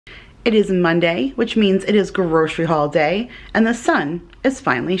It is Monday, which means it is grocery haul day, and the sun is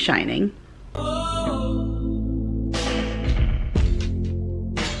finally shining.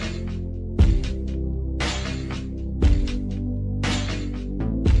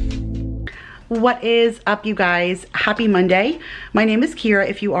 What is up, you guys? Happy Monday. My name is Kira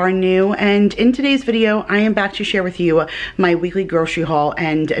if you are new, and in today's video I am back to share with you my weekly grocery haul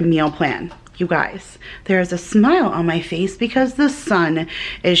and meal plan. You guys, there is a smile on my face because the sun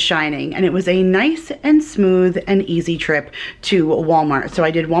is shining, and it was a nice and smooth and easy trip to Walmart. So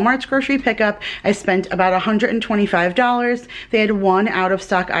I did Walmart's grocery pickup. I spent about $125. They had one out of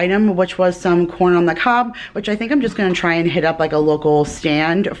stock item, which was some corn on the cob, which I think I'm just going to try and hit up like a local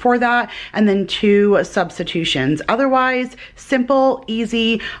stand for that, and then 2 substitutions. Otherwise, simple,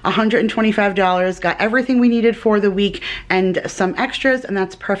 easy, $125. Got everything we needed for the week and some extras, and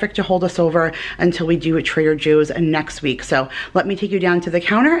that's perfect to hold us over until we do at Trader Joe's next week. So let me take you down to the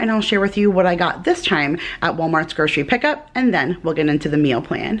counter and I'll share with you what I got this time at Walmart's grocery pickup, and then we'll get into the meal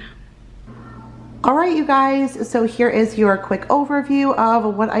plan. All right, you guys, so here is your quick overview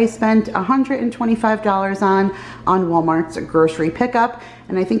of what I spent $125 on Walmart's grocery pickup.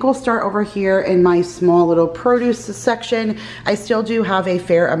 And I think we'll start over here in my small little produce section. I still do have a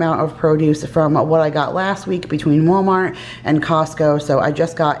fair amount of produce from what I got last week between Walmart and Costco, so I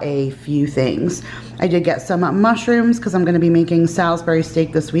just got a few things. I did get some mushrooms because I'm going to be making Salisbury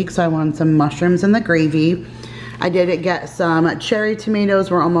steak this week, so I wanted some mushrooms in the gravy. I did get some cherry tomatoes.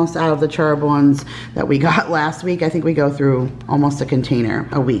 We're almost out of the cherub ones that we got last week. I think we go through almost a container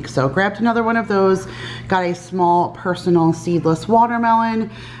a week. So grabbed another one of those. Got a small personal seedless watermelon.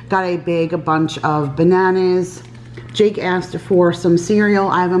 Got a big bunch of bananas. Jake asked for some cereal.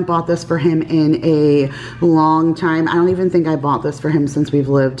 I haven't bought this for him in a long time. I don't even think I bought this for him since we've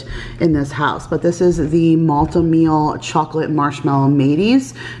lived in this house. But this is the Malta Meal Chocolate Marshmallow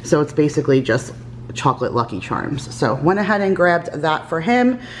Mateys. So it's basically just chocolate Lucky Charms. So went ahead and grabbed that for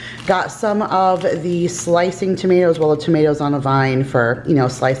him. Got some of the slicing tomatoes, well, the tomatoes on a vine for, you know,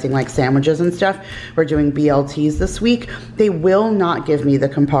 slicing like sandwiches and stuff. We're doing BLTs this week. They will not give me the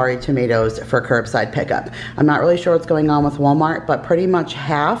Campari tomatoes for curbside pickup. I'm not really sure what's going on with Walmart, but pretty much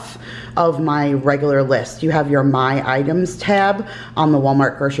half of my regular list, you have your My Items tab on the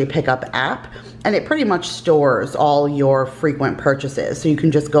Walmart grocery pickup app, and it pretty much stores all your frequent purchases. So you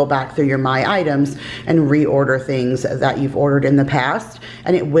can just go back through your My Items and reorder things that you've ordered in the past,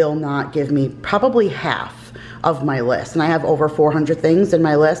 and it will not give me probably half of my list. And I have over 400 things in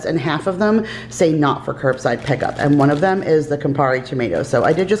my list, and half of them say not for curbside pickup. And one of them is the Campari tomatoes. So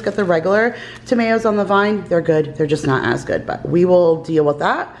I did just get the regular tomatoes on the vine. They're good. They're just not as good, but we will deal with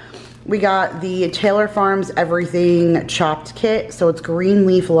that. We got the Taylor Farms Everything Chopped Kit. So it's green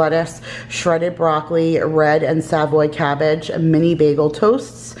leaf lettuce, shredded broccoli, red and Savoy cabbage, mini bagel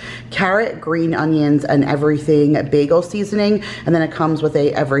toasts, carrot, green onions, and everything bagel seasoning. And then it comes with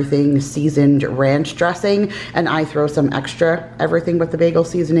a everything seasoned ranch dressing. And I throw some extra everything with the bagel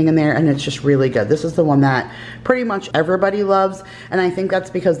seasoning in there, and it's just really good. This is the one that pretty much everybody loves. And I think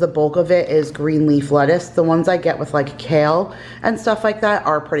that's because the bulk of it is green leaf lettuce. The ones I get with like kale and stuff like that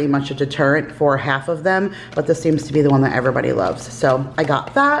are pretty much a deterrent for half of them, but this seems to be the one that everybody loves. So I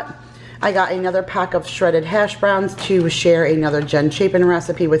got that. I got another pack of shredded hash browns to share another Jen Chapin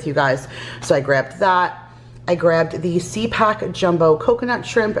recipe with you guys. So I grabbed that. I grabbed the C-Pack Jumbo Coconut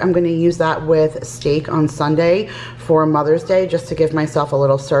Shrimp. I'm going to use that with steak on Sunday for Mother's Day, just to give myself a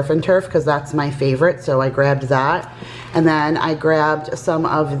little surf and turf, because that's my favorite. So I grabbed that. And then I grabbed some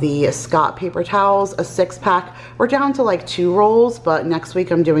of the Scott paper towels, a 6-pack. We're down to like 2 rolls, but next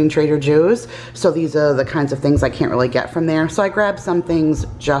week I'm doing Trader Joe's. So these are the kinds of things I can't really get from there. So I grabbed some things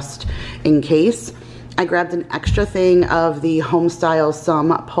just in case. I grabbed an extra thing of the Homestyle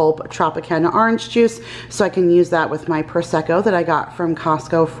Some Pulp Tropicana orange juice, so I can use that with my Prosecco that I got from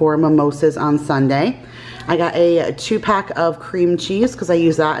Costco for mimosas on Sunday. I got a 2-pack of cream cheese because I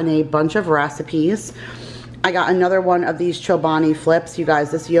use that in a bunch of recipes. I got another one of these Chobani flips. You guys,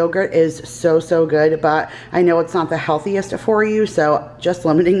 this yogurt is so good, but I know it's not the healthiest for you, so just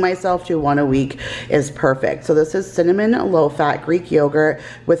limiting myself to 1 a week is perfect. So this is cinnamon low-fat Greek yogurt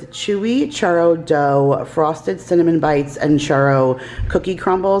with chewy churro dough, frosted cinnamon bites, and churro cookie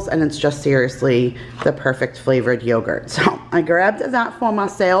crumbles, and it's just seriously the perfect flavored yogurt. So I grabbed that for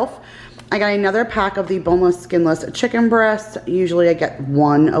myself. I got another pack of the boneless, skinless chicken breasts. Usually I get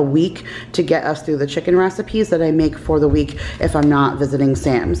 1 a week to get us through the chicken recipes that I make for the week if I'm not visiting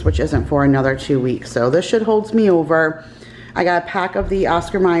Sam's, which isn't for another 2 weeks. So this should hold me over. I got a pack of the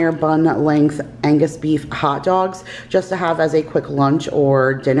Oscar Mayer bun length Angus beef hot dogs just to have as a quick lunch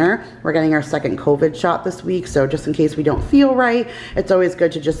or dinner. We're getting our second COVID shot this week, so just in case we don't feel right, it's always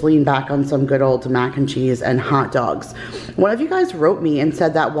good to just lean back on some good old mac and cheese and hot dogs. One of you guys wrote me and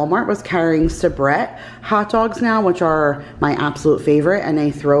said that Walmart was carrying Sabrett hot dogs now, which are my absolute favorite and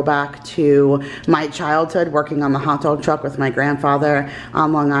a throwback to my childhood working on the hot dog truck with my grandfather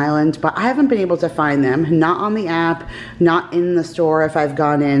on Long Island, but I haven't been able to find them, not on the app, not in the store if I've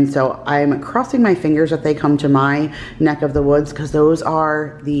gone in, so I'm crossing my fingers that they come to my neck of the woods because those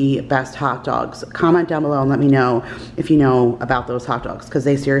are the best hot dogs. Comment down below and let me know if you know about those hot dogs because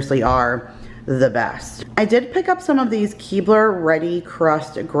they seriously are the best. I did pick up some of these Keebler Ready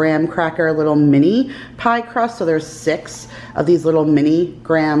Crust graham cracker little mini pie crust, so there's 6 of these little mini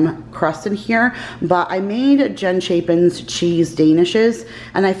graham crusts in here, but I made Jen Chapin's cheese danishes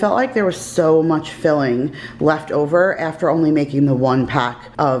and I felt like there was so much filling left over after only making the 1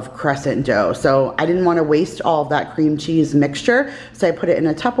 pack of crescent dough, so I didn't want to waste all of that cream cheese mixture, so I put it in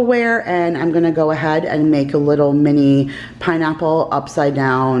a Tupperware and I'm gonna go ahead and make a little mini pineapple upside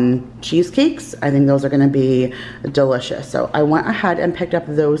down cheesecakes. I think those are going to be delicious. So I went ahead and picked up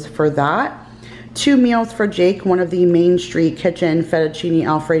those for that. 2 meals for Jake, one of the Main Street Kitchen fettuccine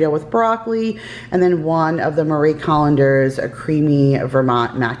alfredo with broccoli, and then one of the Marie Collander's a creamy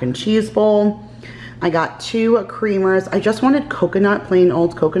Vermont mac and cheese bowl. I got 2 creamers. I just wanted coconut, plain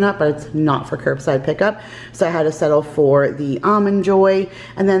old coconut, but it's not for curbside pickup, so I had to settle for the Almond Joy.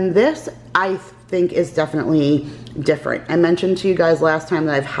 And then this, I think, is definitely different. I mentioned to you guys last time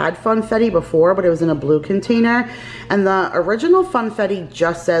that I've had funfetti before, but it was in a blue container, and the original funfetti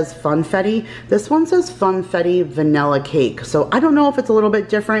just says funfetti. This one says funfetti vanilla cake, so I don't know if it's a little bit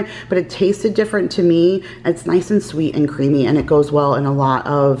different, but it tasted different to me. It's nice and sweet and creamy, and it goes well in a lot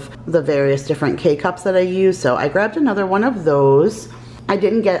of the various different K-cups that I use, so I grabbed another one of those. I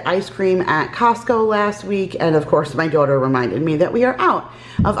didn't get ice cream at Costco last week, and of course my daughter reminded me that we are out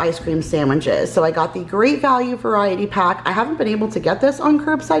of ice cream sandwiches. So I got the Great Value Variety Pack. I haven't been able to get this on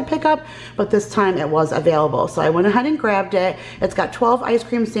curbside pickup, but this time it was available. So I went ahead and grabbed it. It's got 12 ice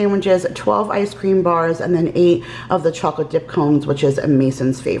cream sandwiches, 12 ice cream bars, and then 8 of the chocolate dip cones, which is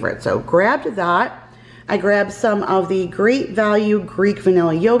Mason's favorite. So grabbed that. I grabbed some of the Great Value Greek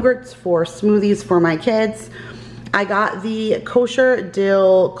vanilla yogurts for smoothies for my kids. I got the kosher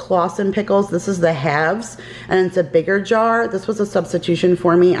dill Clausen pickles. This is the halves, and it's a bigger jar. This was a substitution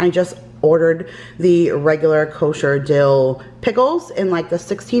for me. I just ordered the regular kosher dill pickles in like the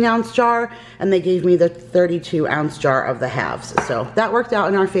 16-ounce jar, and they gave me the 32-ounce jar of the halves. So that worked out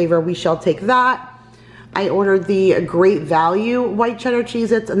in our favor. We shall take that. I ordered the Great Value white cheddar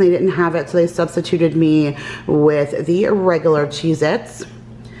Cheez-Its, and they didn't have it, so they substituted me with the regular Cheez-Its.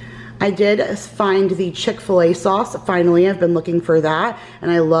 I did find the Chick-fil-A sauce. Finally, I've been looking for that,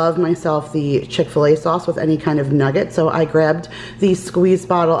 and I love myself the Chick-fil-A sauce with any kind of nugget, so I grabbed the squeeze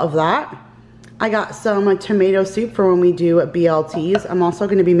bottle of that. I got some tomato soup for when we do BLTs. I'm also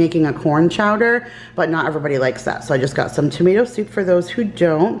going to be making a corn chowder, but not everybody likes that, so I just got some tomato soup for those who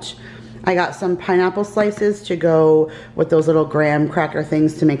don't. I got some pineapple slices to go with those little graham cracker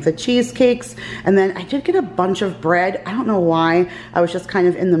things to make the cheesecakes. And then I did get a bunch of bread. I don't know why. I was just kind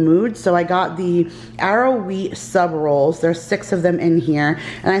of in the mood. So I got the Arrow Wheat sub rolls. There's 6 of them in here.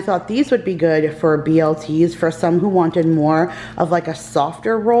 And I thought these would be good for BLTs for some who wanted more of like a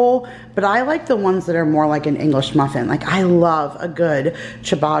softer roll. But I like the ones that are more like an English muffin. Like I love a good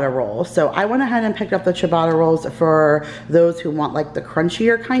ciabatta roll. So I went ahead and picked up the ciabatta rolls for those who want like the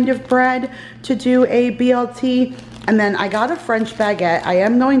crunchier kind of bread to do a BLT. And then I got a French baguette. I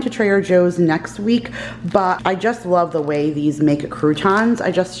am going to Trader Joe's next week, but I just love the way these make croutons. I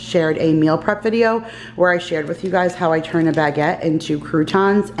just shared a meal prep video where I shared with you guys how I turn a baguette into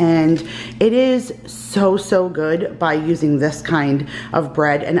croutons, and it is so good by using this kind of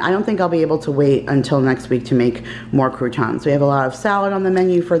bread. And I don't think I'll be able to wait until next week to make more croutons. We have a lot of salad on the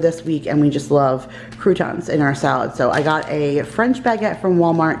menu for this week, and we just love croutons in our salad. So I got a French baguette from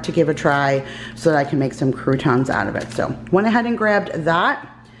Walmart to give a try so that I can make some croutons out of it. So went ahead and grabbed that.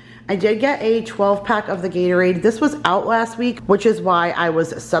 I did get a 12-pack of the Gatorade. This was out last week, which is why I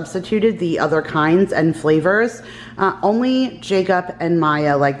was substituted the other kinds and flavors. Only Jacob and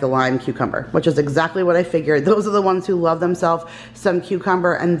Maya like the lime cucumber, which is exactly what I figured. Those are the ones who love themselves some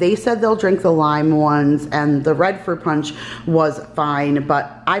cucumber, and they said they'll drink the lime ones, and the red fruit punch was fine,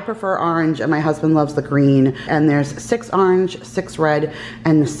 but I prefer orange and my husband loves the green, and there's 6 orange, 6 red,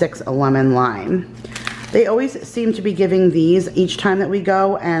 and 6 lemon lime. They always seem to be giving these each time that we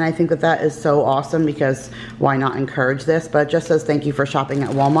go, and I think that that is so awesome because why not encourage this? But it just says thank you for shopping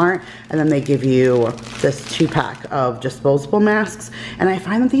at Walmart, and then they give you this 2-pack of disposable masks, and I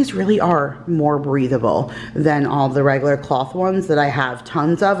find that these really are more breathable than all the regular cloth ones that I have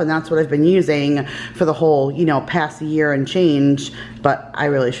tons of, and that's what I've been using for the whole, you know, past year and change. But I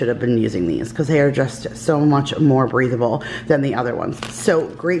really should have been using these because they are just so much more breathable than the other ones. So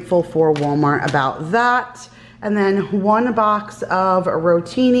grateful for Walmart about that. And then 1 box of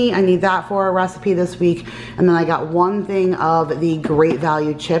rotini. I need that for a recipe this week. And then I got 1 thing of the Great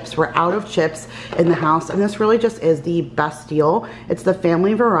Value chips. We're out of chips in the house, and this really just is the best deal. It's the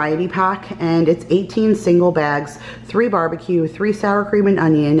family variety pack, and it's 18 single bags, 3 barbecue, 3 sour cream and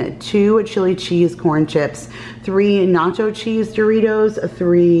onion, 2 chili cheese corn chips, 3 nacho cheese Doritos,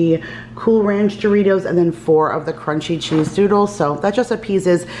 3 Cool Ranch Doritos, and then 4 of the crunchy cheese doodles. So that just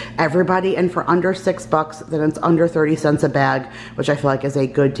appeases everybody, and for under $6, then it's under 30 cents a bag, which I feel like is a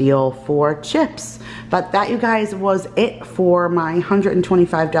good deal for chips. But that, you guys, was it for my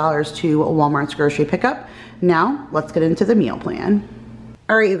 $125 to Walmart's grocery pickup. Now let's get into the meal plan.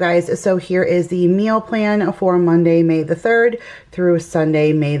 All right, you guys, so here is the meal plan for Monday, May the 3rd through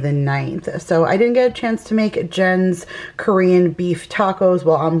Sunday, May the 9th. So I didn't get a chance to make Jen's Korean beef tacos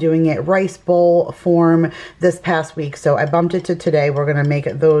while I'm doing it rice bowl form this past week. So I bumped it to today. We're gonna make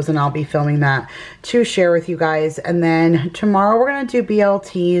those, and I'll be filming that to share with you guys. And then tomorrow we're gonna do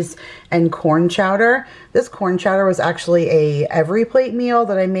BLTs and corn chowder. This corn chowder was actually a every plate meal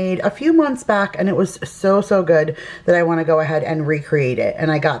that I made a few months back, and it was so good that I want to go ahead and recreate it.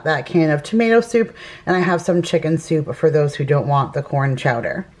 And I got that can of tomato soup, and I have some chicken soup for those who don't want the corn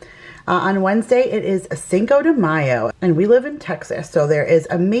chowder. On Wednesday, it is Cinco de Mayo, and we live in Texas, so there is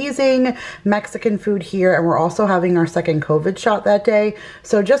amazing Mexican food here, and we're also having our second COVID shot that day.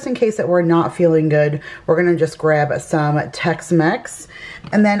 So just in case that we're not feeling good, we're gonna just grab some Tex-Mex.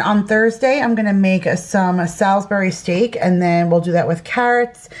 And then on Thursday, I'm gonna make some Salisbury steak, and then we'll do that with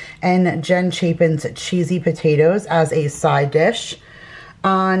carrots and Jen Chapin's cheesy potatoes as a side dish.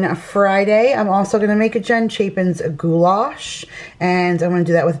 On Friday, I'm also going to make a Jen Chapin's goulash, and I'm going to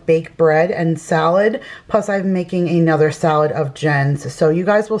do that with baked bread and salad, plus I'm making another salad of Jen's. So you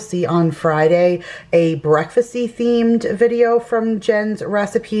guys will see on Friday a breakfasty themed video from Jen's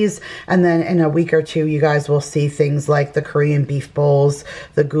recipes, and then in a week or two you guys will see things like the Korean beef bowls,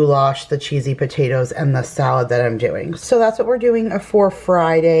 the goulash, the cheesy potatoes, and the salad that I'm doing. So that's what we're doing for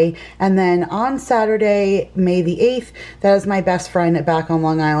Friday. And then on Saturday, May the 8th, that is my best friend back on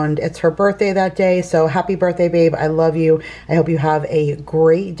Long Island. It's her birthday that day, so happy birthday, babe. I love you. I hope you have a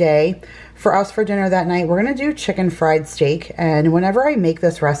great day. For us, for dinner that night, we're gonna do chicken fried steak, and whenever I make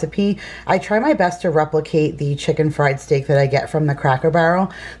this recipe, I try my best to replicate the chicken fried steak that I get from the Cracker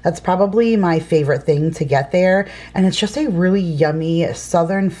Barrel. That's probably my favorite thing to get there, and it's just a really yummy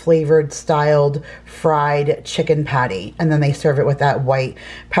southern flavored styled fried chicken patty, and then they serve it with that white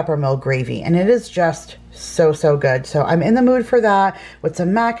peppermill gravy, and it is just so good. So I'm in the mood for that with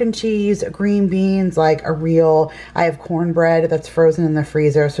some mac and cheese, green beans, like a real, I have cornbread that's frozen in the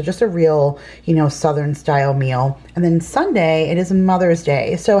freezer, so just a real, you know, southern style meal. And then Sunday, it is Mother's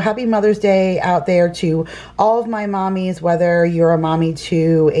Day. So happy Mother's Day out there to all of my mommies, whether you're a mommy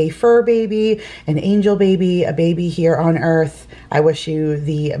to a fur baby, an angel baby, a baby here on earth. I wish you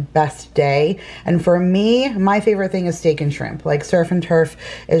the best day. And for me, my favorite thing is steak and shrimp. Like surf and turf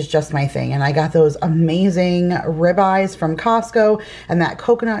is just my thing. And I got those amazing ribeyes from Costco and that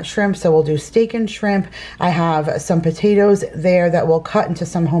coconut shrimp. So we'll do steak and shrimp. I have some potatoes there that we'll cut into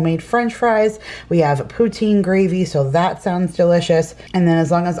some homemade French fries. We have poutine gravy, so that sounds delicious. And then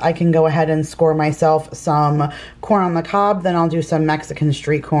as long as I can go ahead and score myself some corn on the cob, then I'll do some Mexican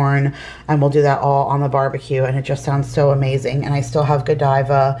street corn, and we'll do that all on the barbecue. And it just sounds so amazing. And I still have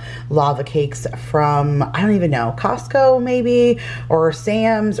Godiva lava cakes from, I don't even know, Costco maybe, or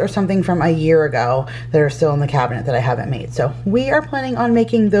Sam's or something from a year ago that are still in the cabinet that I haven't made. So we are planning on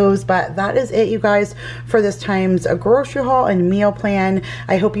making those, but that is it, you guys, for this time's grocery haul and meal plan.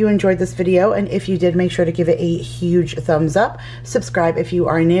 I hope you enjoyed this video, and if you did, make sure to give it a huge thumbs up. Subscribe if you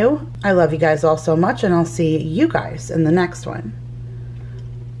are new. I love you guys all so much, and I'll see you guys in the next one.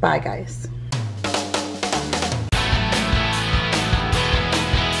 Bye, guys.